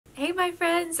Hey my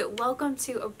friends, welcome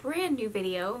to a brand new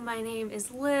video. My name is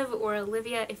Liv, or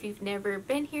Olivia if you've never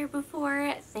been here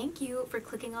before. Thank you for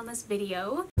clicking on this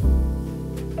video.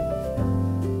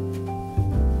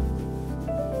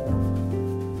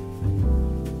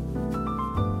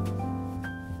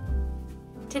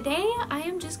 Today, I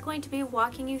am just going to be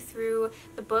walking you through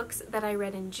the books that I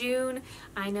read in June.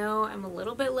 I know I'm a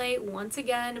little bit late once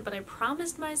again, but I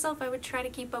promised myself I would try to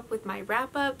keep up with my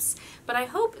wrap-ups. But I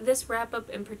hope this wrap-up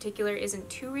in particular isn't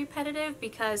too repetitive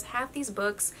because half these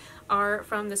books are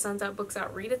from the Suns Out Books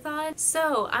Out Readathon.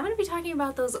 So I'm going to be talking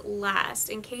about those last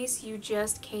in case you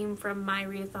just came from my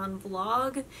Readathon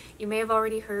vlog. You may have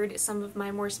already heard some of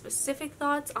my more specific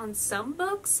thoughts on some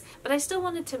books, but I still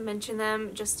wanted to mention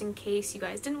them just in case you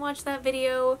guys didn't watch that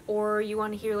video or you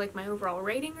want to hear like my overall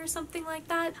rating or something like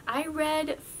that. I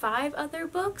read 5 other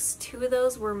books. 2 of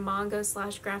those were manga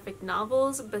 / graphic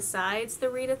novels besides the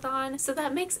Readathon. So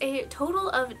that makes a total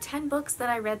of 10 books that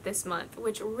I read this month,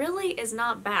 which really is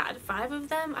not bad. 5 of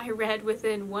them I read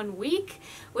within 1 week,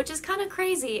 which is kind of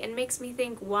crazy and makes me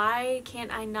think, why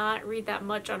can't I not read that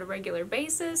much on a regular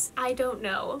basis? I don't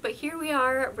know. But here we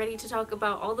are, ready to talk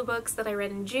about all the books that I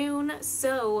read in June,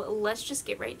 so let's just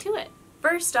get right to it.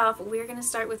 First off, we're going to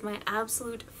start with my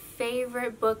absolute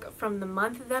favorite book from the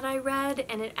month that I read,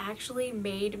 and it actually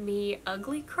made me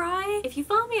ugly cry. If you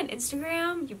follow me on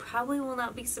Instagram, you probably will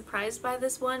not be surprised by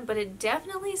this one, but it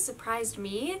definitely surprised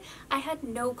me. I had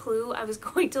no clue I was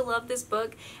going to love this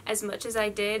book as much as I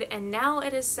did, and now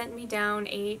it has sent me down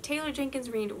a Taylor Jenkins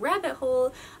Reid rabbit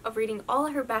hole of reading all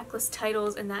of her backlist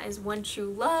titles, and that is One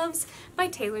Shoe Loves by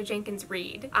Taylor Jenkins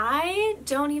Reid. I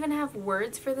don't even have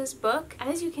words for this book.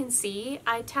 As you can see,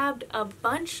 I tabbed a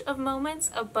bunch of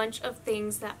moments, a bunch of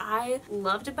things that I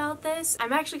loved about this.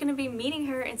 I'm actually going to be meeting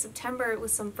her in September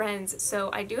with some friends, so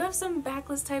I do have some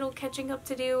backlist title catching up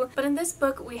to do. But in this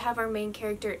book, we have our main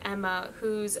character Emma,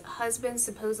 whose husband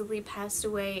supposedly passed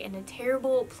away in a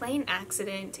terrible plane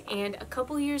accident, and a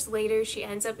couple years later she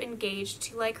ends up engaged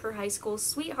to like her high school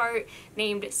sweetheart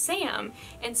named Sam.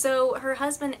 And so her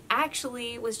husband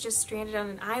actually was just stranded on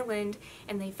an island,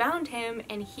 and they found him,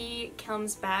 and he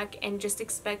comes back and just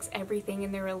expects everything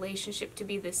in their relationship to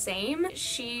be the same.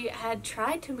 She had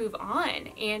tried to move on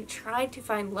and tried to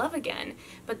find love again,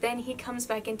 but then he comes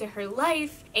back into her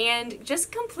life and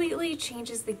just completely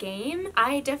changes the game.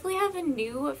 I definitely have a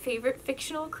new favorite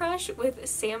fictional crush with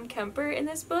Sam Kemper in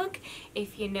this book.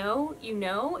 If you know, you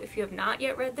know. If you have not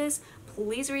yet read this,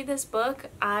 please read this book.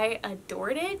 I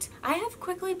adored it. I have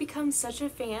quickly become such a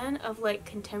fan of like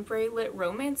contemporary lit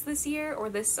romance this year, or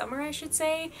this summer I should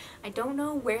say. I don't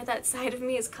know where that side of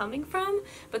me is coming from,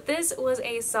 but this was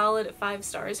a solid 5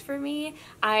 stars for me.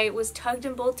 I was tugged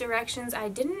in both directions. I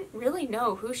didn't really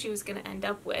know who she was going to end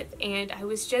up with, and I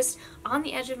was just on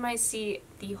the edge of my seat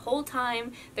the whole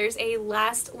time. There's a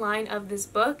last line of this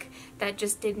book that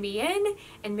just did me in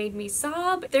and made me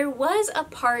sob. There was a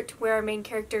part where our main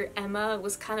character Emma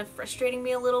was kind of frustrating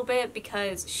me a little bit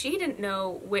because she didn't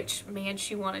know which man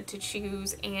she wanted to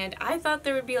choose, and I thought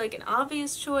there would be like an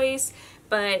obvious choice,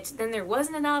 but then there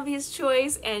wasn't an obvious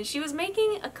choice, and she was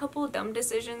making a couple dumb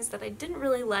decisions that I didn't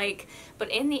really like,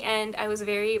 but in the end I was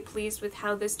very pleased with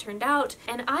how this turned out,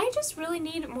 and I just really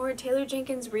need more Taylor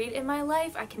Jenkins Reid in my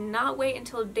life. I cannot wait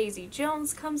until Daisy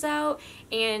Jones comes out,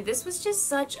 and this was just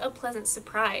such a pleasant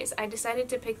surprise. I decided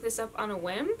to pick this up on a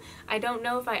whim. I don't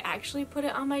know if I actually put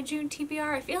it on my June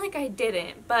TBR. I feel like I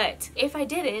didn't, but if I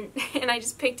didn't and I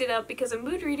just picked it up because of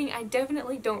mood reading, I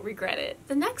definitely don't regret it.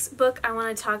 The next book I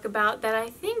want to talk about that I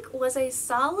think was a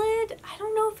solid, I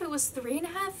don't know if it was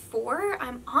 3.5, 4.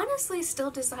 I'm honestly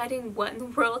still deciding what in the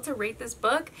world to rate this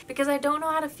book because I don't know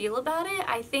how to feel about it.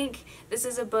 I think this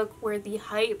is a book where the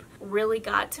hype really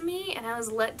got to me and I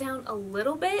was let down a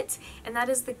little bit, and that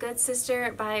is The Good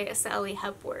Sister by Sally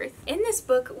Hepworth. In this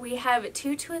book, we have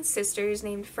 2 twin sisters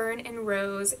named Fern and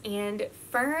Rose, and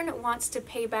Fern wants to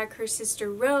pay back her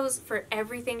sister Rose for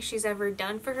everything she's ever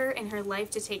done for her in her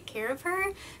life to take care of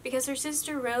her, because her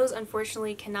sister Rose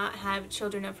unfortunately cannot have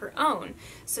children of her own.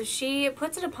 So she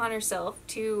puts it upon herself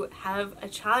to have a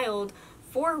child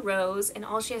for Rose, and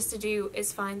all she has to do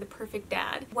is find the perfect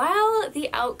dad. While the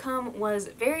outcome was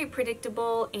very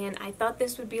predictable and I thought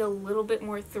this would be a little bit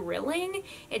more thrilling,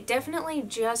 it definitely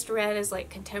just read as like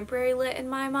contemporary lit in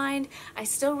my mind. I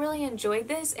still really enjoyed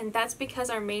this, and that's because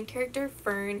our main character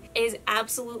Fern is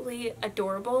absolutely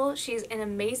adorable. She's an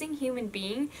amazing human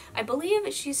being. I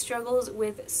believe she struggles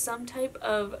with some type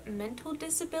of mental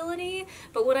disability,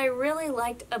 but what I really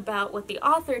liked about what the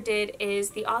author did is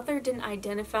the author didn't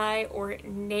identify or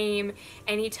name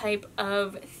any type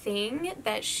of thing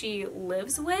that she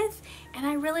lives with, and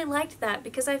I really liked that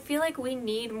because I feel like we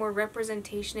need more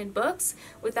representation in books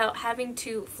without having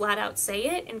to flat out say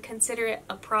it and consider it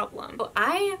a problem. So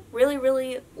I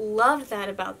really loved that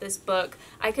about this book.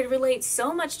 I could relate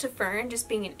so much to Fern, just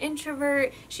being an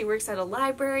introvert. She works at a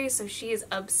library, so she is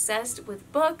obsessed with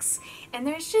books, and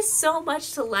there's just so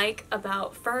much to like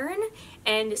about Fern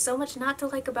and so much not to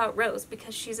like about Rose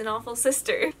because she's an awful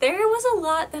sister. There was a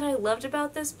lot that I loved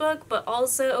about this book, but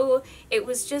also it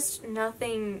was just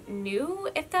nothing new,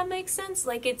 if that makes sense.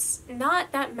 Like, it's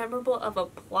not that memorable of a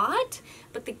plot,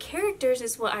 but the characters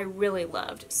is what I really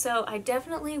loved. So I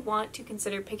definitely want to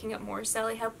consider picking up more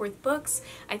Sally Hepworth books.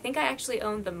 I think I actually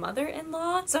own The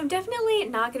Mother-in-Law, so I'm definitely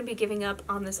not going to be giving up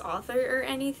on this author or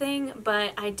anything,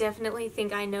 but I definitely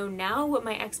think I know now what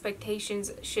my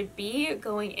expectations should be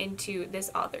going into this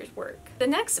author's work. The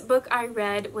next book I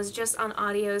read was just on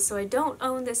audio, so I don't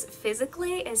own this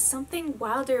physically, is Something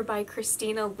Wilder by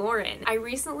Christina Lauren. I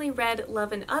recently read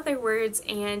Love in Other Words,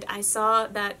 and I saw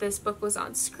that this book was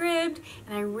on Scribd,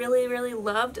 and I really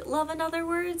loved Love in Other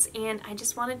Words, and I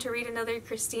just wanted to read another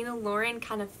Christina Lauren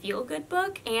kind of feel-good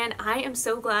book, and I am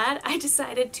so glad I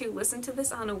decided to listen to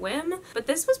this on a whim, but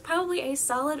this was probably a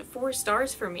solid 4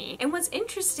 stars for me. And what's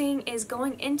interesting is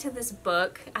going into this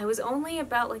book, I was only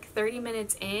about like 30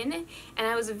 minutes in, and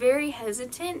I was very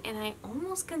hesitant, and I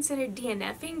almost considered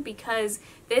DNFing because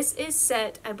this is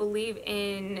set, I believe,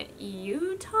 in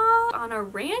Utah on a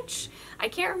ranch. I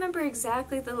can't remember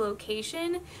exactly the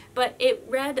location, but it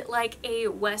read like a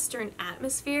Western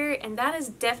atmosphere, and that is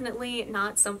definitely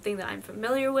not something that I'm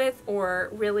familiar with or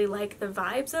really like the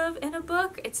vibes of in a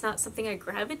book. It's not something I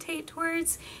gravitate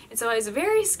towards, and so I was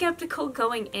very skeptical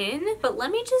going in, but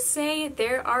let me just say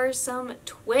there are some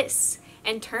twists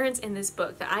and turns in this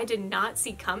book that I did not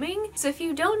see coming. So if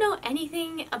you don't know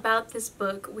anything about this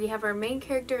book, we have our main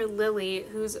character Lily,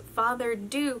 whose father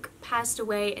Duke passed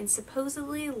away and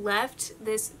supposedly left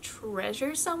this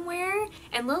treasure somewhere,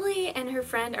 and Lily and her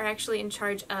friend are actually in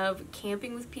charge of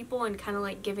camping with people and kind of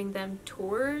like giving them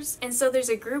tours. And so there's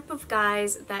a group of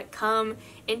guys that come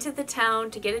into the town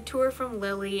to get a tour from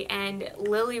Lily, and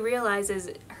Lily realizes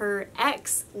her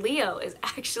ex Leo is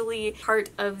actually part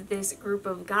of this group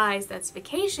of guys that's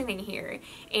vacationing here,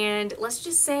 and let's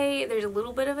just say there's a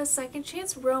little bit of a second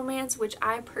chance romance, which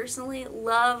I personally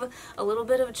love. A little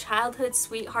bit of childhood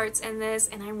sweethearts in this,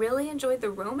 and I really enjoyed the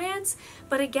romance.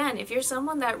 But again, if you're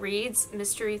someone that reads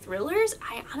mystery thrillers,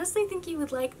 I honestly think you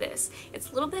would like this. It's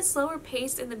a little bit slower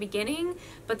paced in the beginning,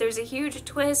 but there's a huge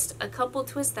twist, a couple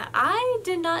twists that I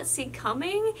did not see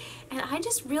coming, and I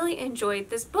just really enjoyed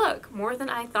this book more than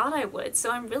I thought I would.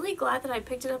 So I'm really glad that I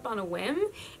picked it up on a whim,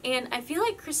 and I feel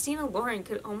like Christina Lauren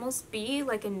could almost be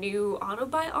like a new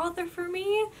auto-buy author for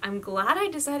me. I'm glad I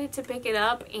decided to pick it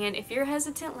up, and if you're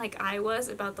hesitant like I was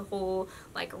about the whole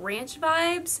like ranch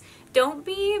vibes, don't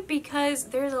be, because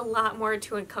there's a lot more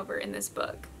to uncover in this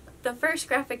book. The first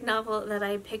graphic novel that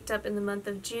I picked up in the month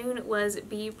of June was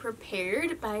Be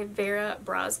Prepared by Vera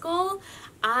Brosgol.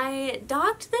 I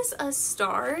docked this a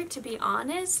star, to be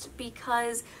honest,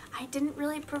 because I didn't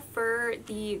really prefer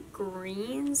the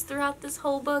greens throughout this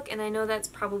whole book, and I know that's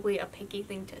probably a picky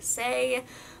thing to say,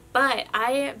 but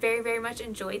I very much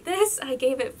enjoyed this. I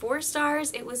gave it 4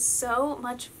 stars. It was so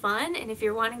much fun, and if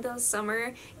you're wanting those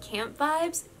summer camp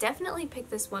vibes, definitely pick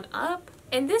this one up.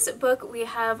 In this book, we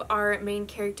have our main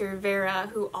character, Vera,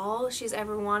 who all she's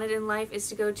ever wanted in life is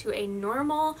to go to a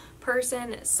normal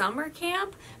person summer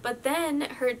camp, but then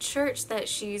her church that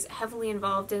she's heavily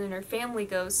involved in and her family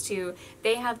goes to,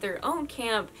 they have their own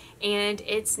camp, and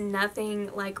it's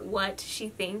nothing like what she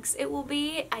thinks it will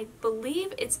be. I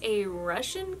believe it's a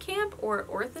Russian camp or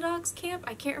Orthodox camp.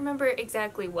 I can't remember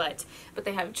exactly what, but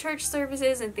they have church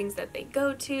services and things that they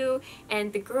go to,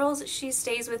 and the girls she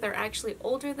stays with are actually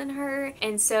older than her,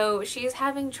 and so she is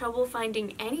having trouble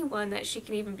finding anyone that she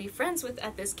can even be friends with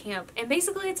at this camp. And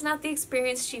basically it's not the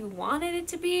experience she wanted it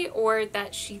to be or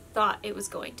that she thought it was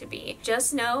going to be.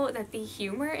 Just know that the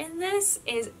humor in this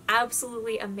is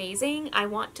absolutely amazing. I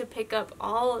want to pick up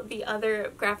all the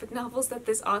other graphic novels that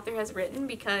this author has written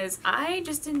because I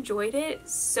just enjoyed it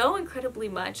so incredibly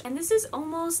much. And this is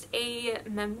almost a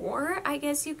memoir, I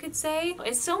guess you could say.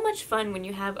 It's so much fun when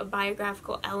you have a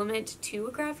biographical element to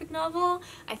a graphic novel.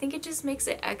 I think it just makes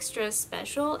it extra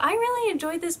special. I really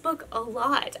enjoyed this book a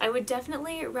lot. I would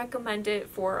definitely recommend it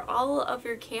for all of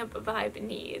your camp camp vibe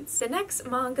needs. The next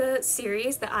manga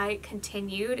series that I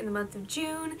continued in the month of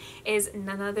June is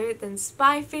none other than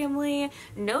Spy Family.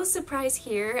 No surprise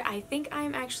here, I think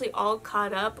I'm actually all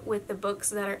caught up with the books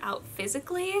that are out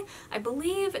physically. I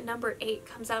believe number 8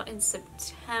 comes out in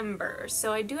September,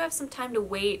 so I do have some time to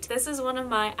wait. This is one of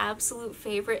my absolute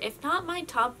favorite, if not my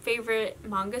top favorite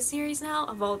manga series now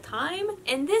of all time.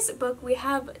 In this book we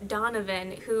have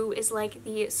Donovan, who is like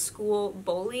the school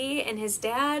bully, and his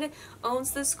dad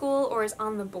owns the school or is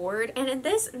on the board. And in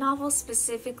this novel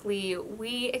specifically,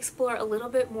 we explore a little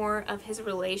bit more of his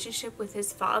relationship with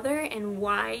his father and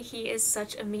why he is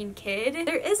such a mean kid.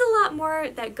 There is a lot more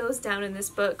that goes down in this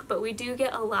book, but we do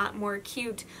get a lot more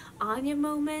cute Anya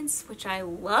moments, which I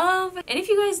love. And if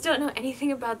you guys don't know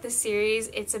anything about this series,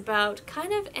 it's about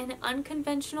kind of an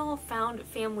unconventional found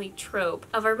family trope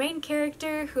of our main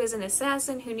character who is an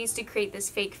assassin who needs to create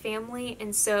this fake family,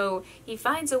 and so he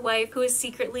finds a wife who is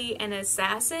secretly an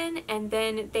assassin, and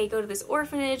then they go to this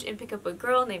orphanage and pick up a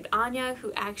girl named Anya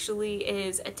who actually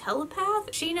is a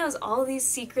telepath. She knows all these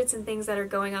secrets and things that are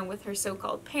going on with her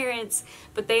so-called parents,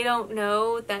 but they don't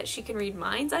know that she can read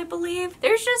minds, I believe.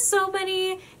 There's just so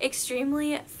many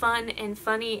extremely fun and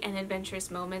funny and adventurous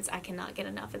moments. I cannot get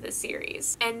enough of this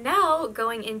series. And now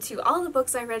going into all the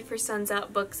books I read for Suns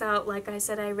Out Books Out, like I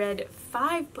said, I read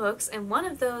 5 books and one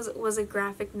of those was a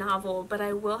graphic novel, but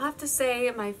I will have to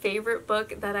say my favorite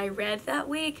book that I read that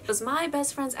week was My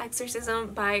Best Friend's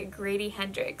Exorcism by Grady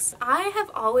Hendrix. I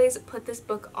have always put this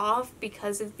book off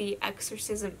because of the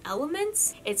exorcism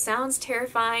elements. It sounds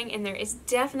terrifying and there is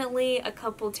definitely a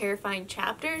couple terrifying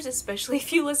chapters, especially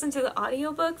if you listen to the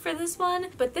audiobook for this one,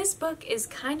 but this book is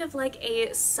kind of like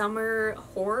a summer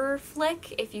horror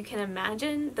flick, if you can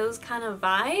imagine those kind of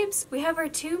vibes. We have our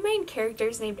 2 main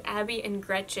characters named Abby and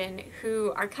Gretchen,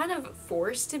 who are kind of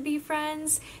forced to be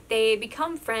friends. They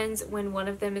become friends when one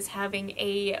of them is having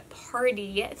a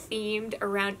party themed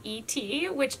around E.T.,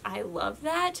 which I love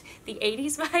that. The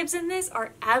 80s vibes in this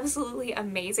are absolutely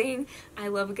amazing. I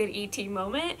love a good E.T.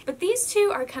 moment. But these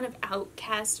 2 are kind of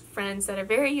outcast friends that are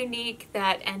very unique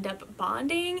that end up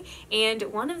bonding, and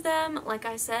one of them, like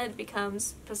I said,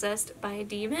 becomes possessed by a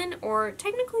demon, or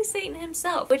technically Satan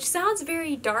himself, which sounds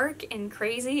very dark and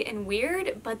crazy and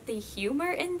weird, but the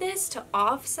humor in this to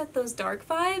offset those dark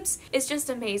vibes is just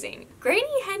amazing. Grady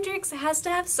Hendrix has to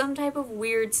have some type of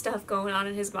weird stuff going on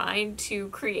in his mind to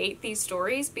create these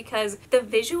stories, because the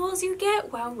visuals you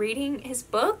get while reading his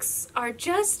books are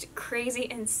just crazy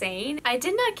insane. I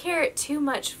did not care too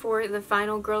much for the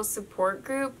final girls support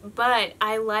group, but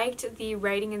I liked the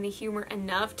writing and the humor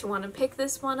enough to want to pick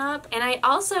this one up. And I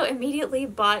also immediately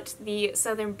bought the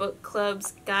Southern Book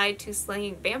Club's Guide to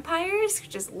Slaying Vampires,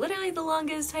 which is literally the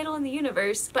longest title in the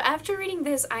universe. But after reading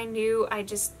this, I knew I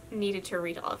just needed to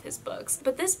read all of his books.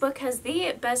 But this book has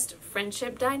the best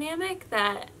friendship dynamic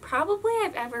that probably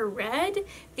I've ever read.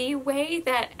 The way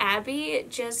that Abby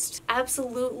just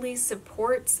absolutely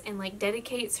supports and like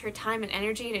dedicates her time and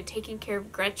energy to taking care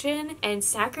of Gretchen and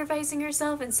sacrificing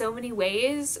herself in so many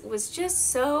ways was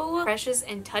just so precious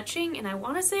and touching, and I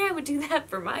want to say I would do that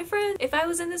for my friend if I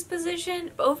was in this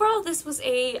position. But overall, this was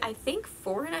a, I think,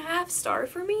 4.5 star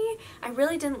for me. I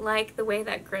really didn't like the way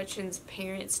that Gretchen's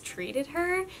parents treated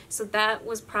her, so that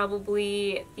was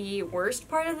probably the worst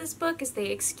part of this book, is they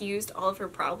excused all of her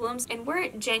problems and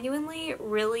weren't genuinely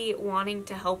really wanting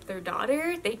to help their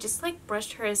daughter. They just like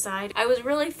brushed her aside. I was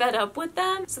really fed up with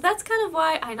them, so that's kind of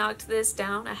why I knocked this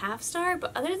down a 1/2 star.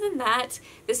 But other than that,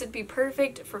 this would be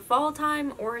perfect for fall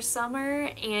time or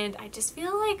summer, and I just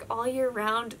feel like all year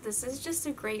round this is just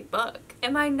a great book.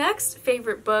 And my next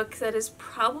favorite book, that is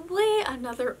probably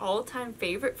another all-time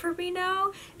favorite for me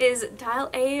now, is Dial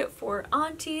A for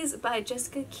Aunties by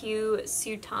Jessica Q.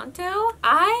 Sutanto.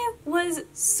 I was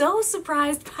so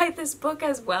surprised by this book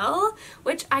as well,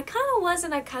 which I kind of was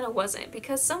and I kind of wasn't,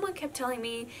 because someone kept telling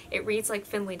me it reads like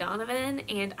Finley Donovan,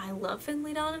 and I love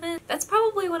Finley Donovan. That's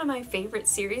probably one of my favorite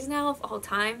series now of all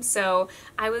time, so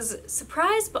I was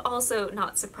surprised but also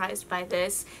not surprised by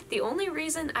this. The only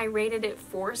reason I rated it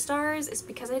 4 stars is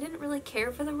because I didn't really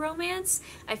care for the romance.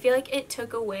 I feel like it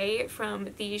took away from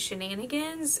the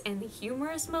shenanigans and the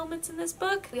humorous moments in this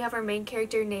book. We have our main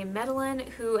character named Madeline,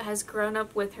 who has grown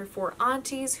up with her 4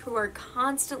 aunties who are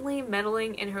constantly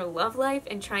meddling in her love life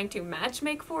and trying to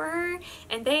matchmake for her,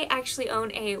 and they actually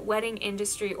own a wedding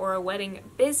industry or a wedding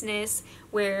business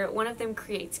where one of them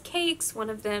creates cakes, one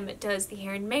of them does the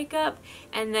hair and makeup,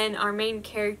 and then our main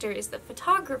character is the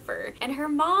photographer. And her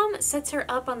mom sets her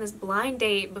up on this blind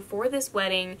date before this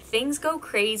wedding. Things go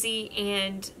crazy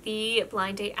and the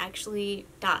blind date actually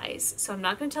dies. So I'm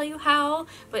not going to tell you how,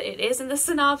 but it is in the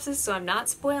synopsis, so I'm not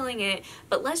spoiling it.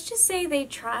 But let's just say they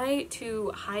try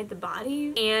to hide the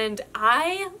body, and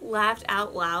I laughed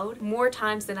out loud more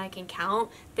times than I can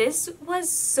count. This was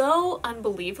so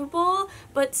unbelievable,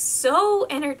 but so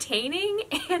entertaining,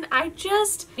 and I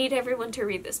just need everyone to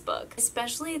read this book.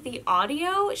 Especially the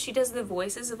audio. She does the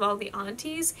voices of all the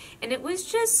aunties, and it was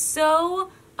just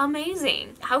so amazing.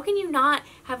 How can you not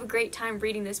have a great time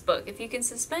reading this book? If you can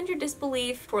suspend your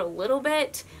disbelief for a little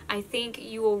bit, I think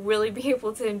you will really be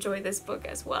able to enjoy this book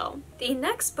as well. The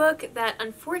next book that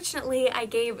unfortunately I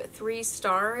gave 3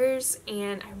 stars,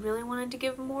 and I really wanted to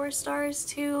give more stars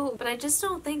to, but I just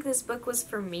don't think this book was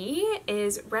for me,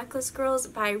 is Reckless Girls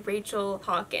by Rachel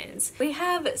Hawkins. We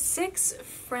have 6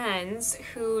 friends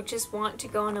who just want to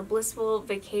go on a blissful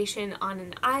vacation on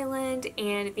an island,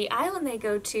 and the island they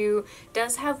go to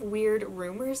does have weird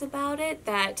rumors about it,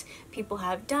 that people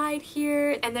have died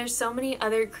here, and there's so many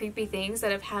other creepy things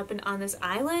that have happened on this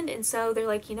island, and so they're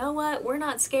like, you know what, we're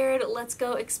not scared, let's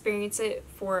go experience it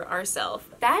for ourselves.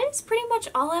 That is pretty much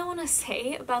all I want to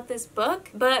say about this book,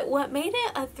 but what made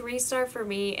it a 3-star for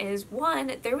me is,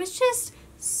 one, there was just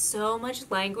so much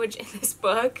language in this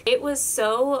book. It was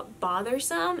so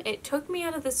bothersome. It took me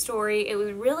out of the story. It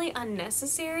was really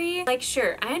unnecessary. Like,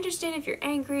 sure, I understand if you're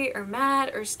angry or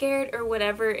mad or scared or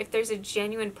whatever, if there's a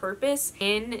genuine purpose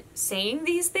in saying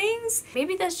these things.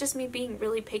 Maybe that's just me being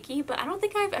really picky, but I don't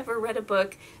think I've ever read a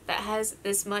book that has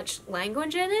this much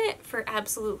language in it for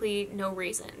absolutely no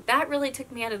reason. That really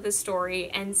took me out of the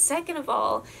story. And second of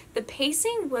all, the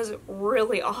pacing was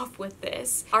really off with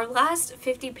this. Our last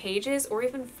 50 pages or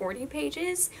even 40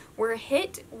 pages were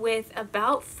hit with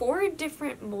about 4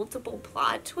 different multiple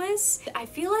plot twists. I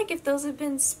feel like if those had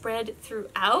been spread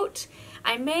throughout,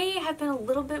 I may have been a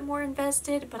little bit more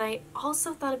invested, but I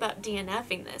also thought about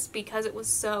DNFing this because it was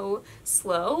so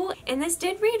slow. And this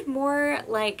did read more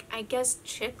like, I guess,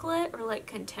 chick lit or like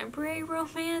contemporary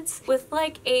romance with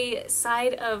like a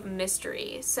side of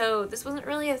mystery. So this wasn't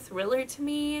really a thriller to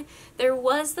me. There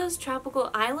was those tropical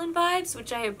island vibes,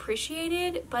 which I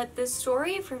appreciated, but the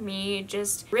story for me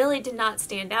just really did not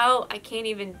stand out. I can't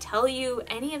even tell you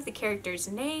any of the characters'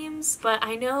 names, but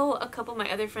I know a couple of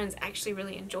my other friends actually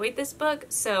really enjoyed this book.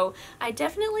 So I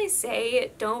definitely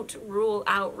say don't rule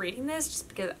out reading this just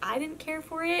because I didn't care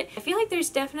for it. I feel like there's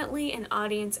definitely an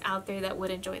audience out there that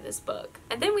would enjoy this book.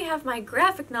 And then we have my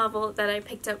graphic novel that I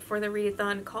picked up for the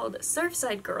readathon called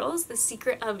Surfside Girls, The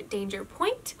Secret of Danger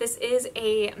Point. This is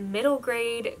a middle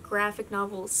grade graphic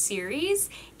novel series,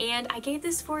 and I gave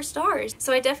this 4 stars.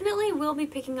 So I definitely will be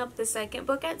picking up the second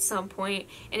book at some point.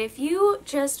 And if you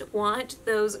just want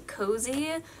those cozy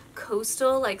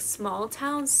coastal, like small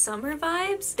town summer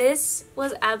vibes, this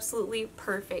was absolutely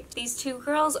perfect. These 2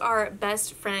 girls are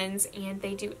best friends and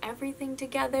they do everything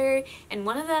together, and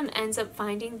one of them ends up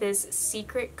finding this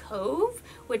secret cove,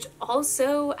 which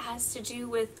also has to do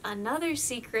with another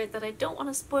secret that I don't want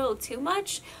to spoil too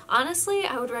much. Honestly,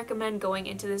 I would recommend going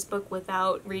into this book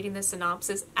without reading the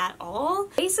synopsis at all.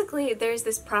 Basically, there's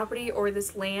this property or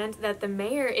this land that the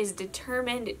mayor is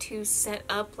determined to set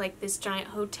up like this giant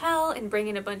hotel and bring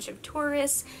in a bunch of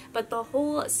tourists, but the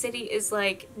whole city is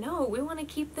like, no, we want to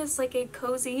keep this like a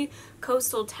cozy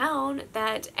coastal town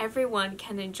that everyone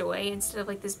can enjoy instead of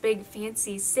like this big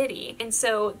fancy city. And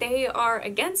so they are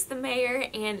against the mayor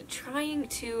and trying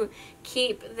to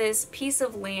keep this piece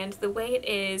of land the way it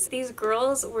is. These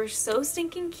girls were so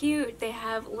stinking cute. They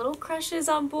have little crushes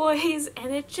on boys,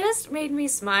 and it just made me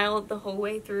smile the whole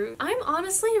way through. I'm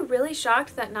honestly really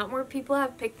shocked that not more people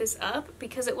have picked this up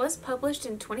because it was published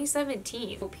in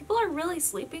 2017. People are really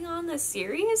sleeping on this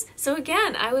series. So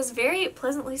again, I was very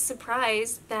pleasantly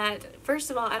surprised that, first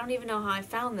of all, I don't even know how I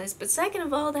found this, but second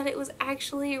of all, that it was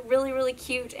actually really, really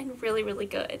cute and really, really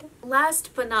good.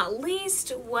 Last but not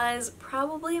least was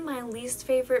probably my least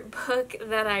favorite book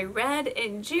that I read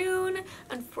in June,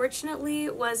 unfortunately,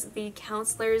 was The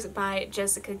Counselors by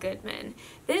Jessica Goodman.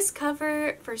 This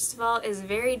cover, first of all, is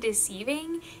very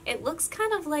deceiving. It looks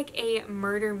kind of like a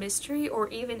murder mystery or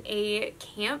even a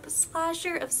camp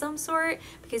slasher of some sort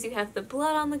because you have the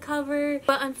blood on the cover,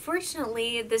 but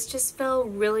unfortunately this just fell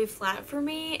really flat for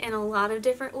me in a lot of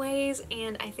different ways,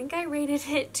 and I think I rated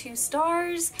it 2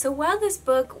 stars. So while this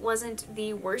book wasn't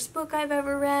the worst book I've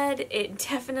ever read, it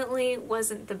definitely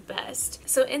wasn't the best.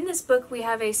 So in this book we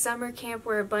have a summer camp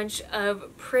where a bunch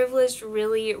of privileged,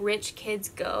 really rich kids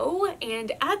go,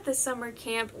 and at the summer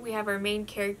camp we have our main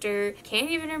character,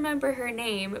 can't even remember her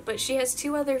name, but she has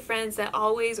 2 other friends that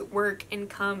always work and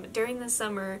come during the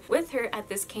summer with her at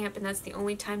this camp, and that's the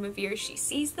only time of year she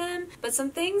sees them. But some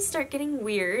things start getting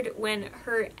weird when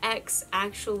her ex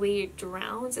actually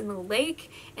drowns in the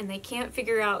lake and they can't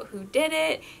figure out who did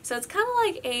it. So it's kind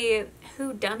of like a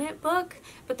whodunit book,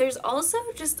 but there's also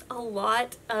just a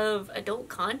lot of adult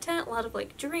content, a lot of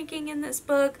like drinking in this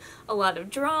book, a lot of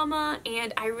drama,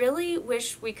 and I really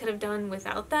wish we could have done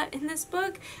without that in this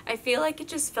book. I feel like it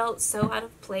just felt so out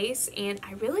of place, and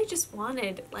I really just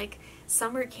wanted like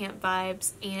summer camp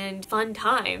vibes and fun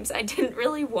times. I didn't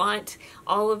really want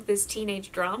all of this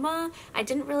teenage drama. I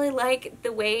didn't really like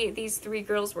the way these 3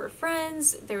 girls were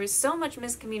friends. There was so much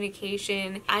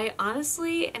miscommunication. I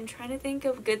honestly am trying to think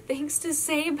of good things to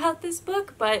say about this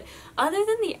book, but other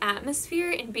than the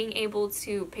atmosphere and being able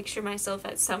to picture myself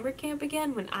at summer camp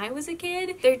again when I was a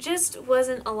kid, there just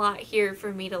wasn't a lot here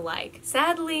for me to like.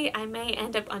 Sadly, I may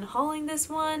end up unhauling this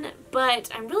one, but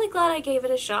I'm really glad I gave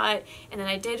it a shot, and then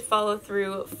I did follow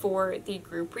through for the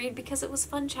group read because it was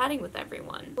fun chatting with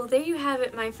everyone. Well, there you have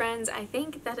it, my friends. I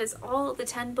think that is all the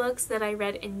 10 books that I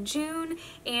read in June,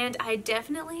 and I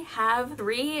definitely have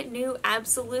 3 new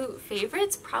absolute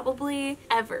favorites probably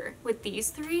ever with these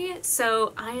 3,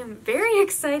 so I am very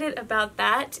excited about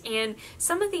that. And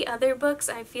some of the other books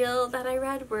I feel that I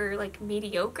read were like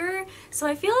mediocre, so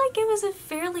I feel like it was a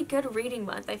fairly good reading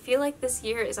month. I feel like this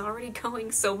year is already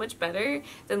going so much better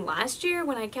than last year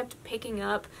when I kept picking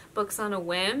up books on a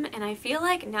whim, and I feel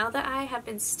like now that I have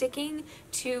been sticking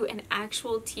to an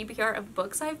actual TBR of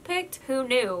books I've picked, who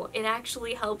knew, it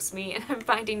actually helps me, and I'm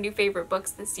finding new favorite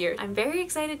books this year. I'm very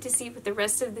excited to see what the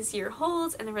rest of this year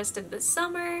holds and the rest of the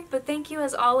summer, but thank you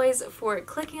as always for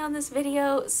clicking on this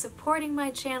video, supporting my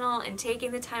channel, and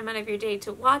taking the time out of your day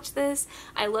to watch this.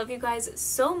 I love you guys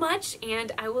so much,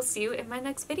 and I will see you in my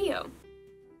next video.